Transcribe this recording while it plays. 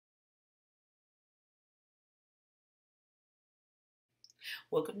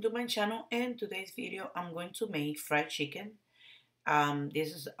Welcome to my channel. In today's video I'm going to make fried chicken.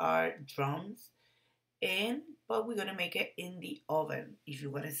 This is our drums, but we're gonna make it in the oven. If you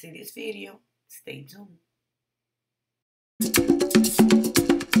want to see this video, stay tuned.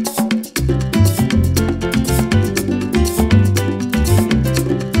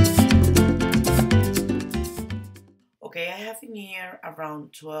 Okay, I have in here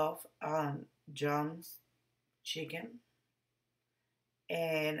around 12 drums chicken,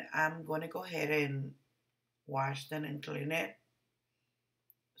 and I'm gonna go ahead and wash them and clean it.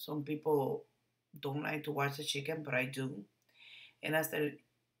 Some people don't like to wash the chicken, but I do. And after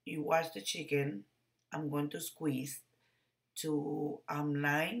you wash the chicken, I'm going to squeeze two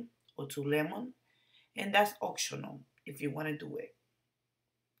lime or two lemon, and that's optional if you want to do it.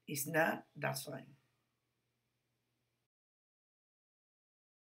 If not, that's fine.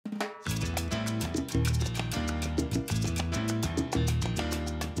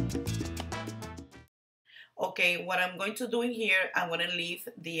 Okay, what I'm going to do in here, I'm going to leave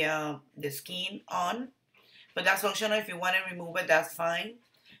the skin on, but that's optional. If you want to remove it, that's fine,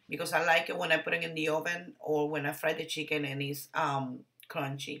 because I like it when I put it in the oven or when I fry the chicken and it's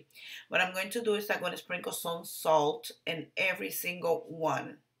crunchy. What I'm going to do is I'm going to sprinkle some salt in every single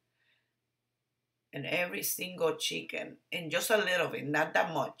one, in every single chicken, and just a little bit, not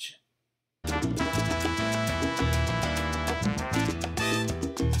that much.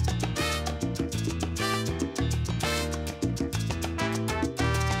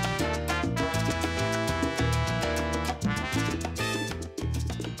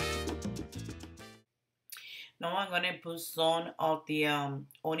 Now I'm gonna put some of the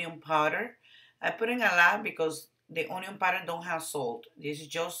onion powder. I put in a lot because the onion powder don't have salt. This is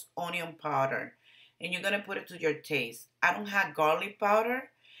just onion powder. And you're gonna put it to your taste. I don't have garlic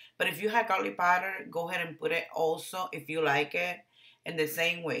powder, but if you have garlic powder, go ahead and put it also if you like it in the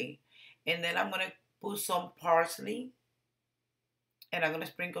same way. And then I'm gonna put some parsley, and I'm gonna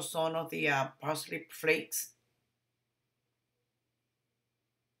sprinkle some of the parsley flakes.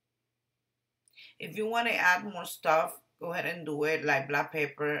 If you want to add more stuff, go ahead and do it, like black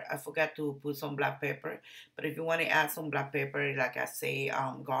pepper. I forgot to put some black pepper, but if you want to add some black pepper, like I say,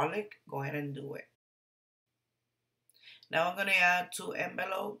 garlic, go ahead and do it. Now I'm going to add 2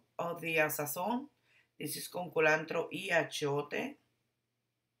 envelopes of the sazon. This is con culantro y achiote.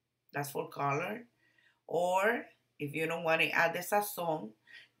 That's for color. Or if you don't want to add the sazon,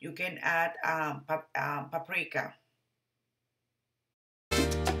 you can add paprika.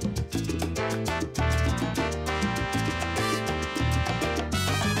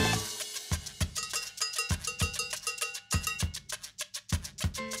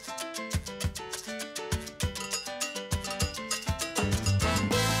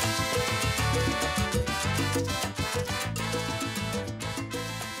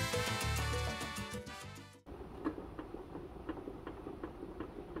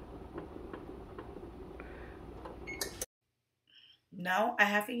 Now I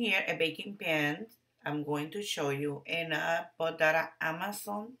have in here a baking pan. I'm going to show you, and I bought that at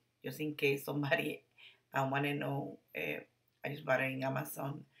Amazon just in case somebody want to know. I just bought it in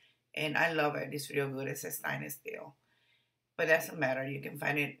Amazon, and I love it. It's real good. It's a stainless steel, but that doesn't matter. You can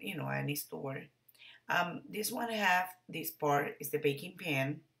find it, any store. This one have this part is the baking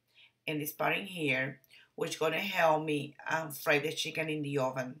pan, and this part in here, which gonna help me fry the chicken in the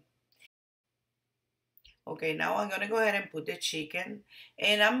oven. Okay, now I'm gonna go ahead and put the chicken,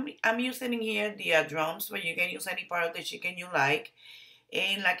 and I'm using in here the drums, but you can use any part of the chicken you like.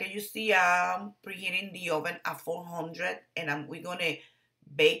 And like you see, I'm preheating the oven at 400, and we're gonna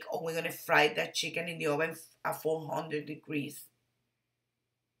bake, or we're gonna fry that chicken in the oven at 400 degrees.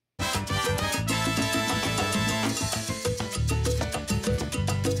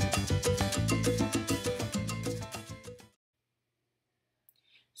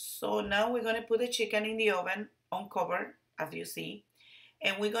 So now we're gonna put the chicken in the oven uncovered, as you see,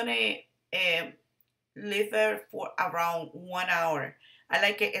 and we're gonna leave it for around 1 hour. I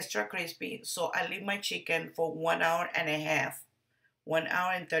like it extra crispy, so I leave my chicken for 1 hour and a half, 1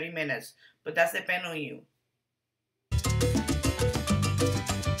 hour and 30 minutes, but that's depend on you.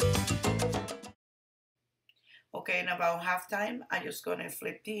 Okay, in about halftime, I'm just gonna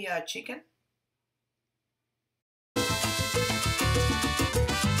flip the chicken.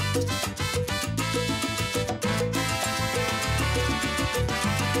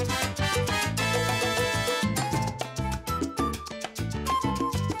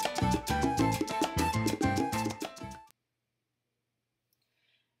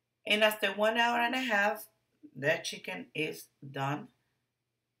 And after 1 hour and a half, that chicken is done.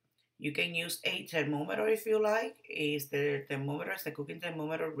 You can use a thermometer if you like. Is the thermometer, the cooking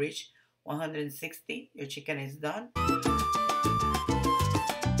thermometer reach 160, your chicken is done.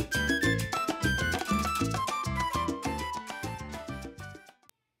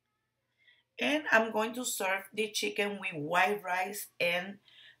 And I'm going to serve the chicken with white rice and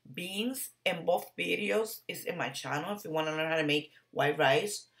beans. And both videos is in my channel if you want to learn how to make white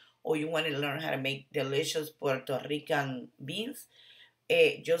rice or you want to learn how to make delicious Puerto Rican beans.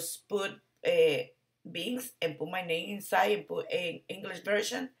 Just put beans and put my name inside and put an English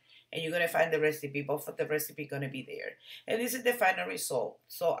version, and you're gonna find the recipe. Both of the recipe gonna be there. And this is the final result.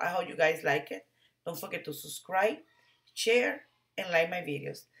 So I hope you guys like it. Don't forget to subscribe, share, and like my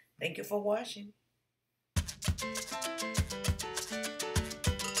videos. Thank you for watching.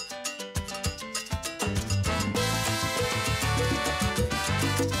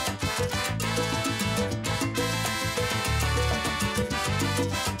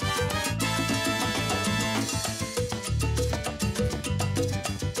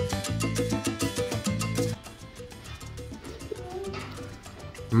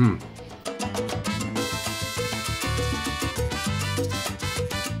 Mmm.